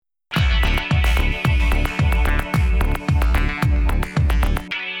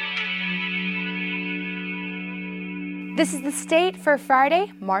This is The State for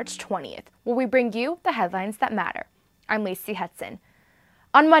Friday, March 20th, where we bring you the headlines that matter. I'm Lacey Hetson.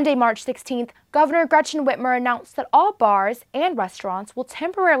 On Monday, March 16th, Governor Gretchen Whitmer announced that all bars and restaurants will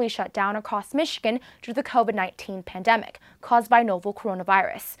temporarily shut down across Michigan due to the COVID-19 pandemic caused by novel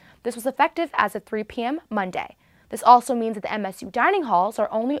coronavirus. This was effective as of 3 p.m. Monday. This also means that the MSU dining halls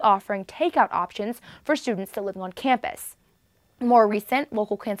are only offering takeout options for students still living on campus. More recent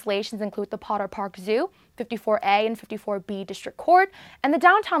local cancellations include the Potter Park Zoo, 54A and 54B District Court, and the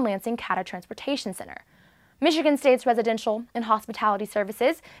Downtown Lansing CATA Transportation Center. Michigan State's Residential and Hospitality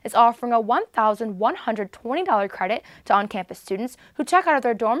Services is offering a $1,120 credit to on-campus students who check out of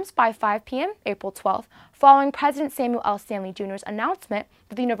their dorms by 5 p.m. April 12th, following President Samuel L. Stanley Jr.'s announcement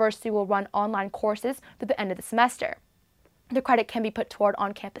that the university will run online courses through the end of the semester. The credit can be put toward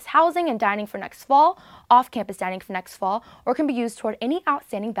on-campus housing and dining for next fall, off-campus dining for next fall, or can be used toward any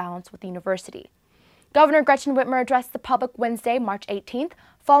outstanding balance with the university. Governor Gretchen Whitmer addressed the public Wednesday, March 18th,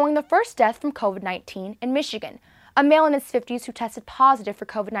 following the first death from COVID-19 in Michigan. A male in his 50s who tested positive for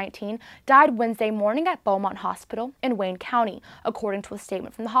COVID-19 died Wednesday morning at Beaumont Hospital in Wayne County, according to a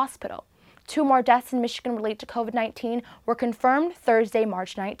statement from the hospital. 2 more deaths in Michigan related to COVID-19 were confirmed Thursday,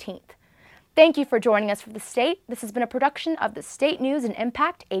 March 19th. Thank you for joining us for The State. This has been a production of the State News and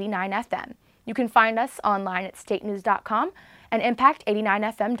Impact 89 FM. You can find us online at statenews.com and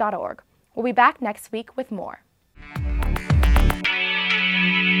impact89fm.org. We'll be back next week with more.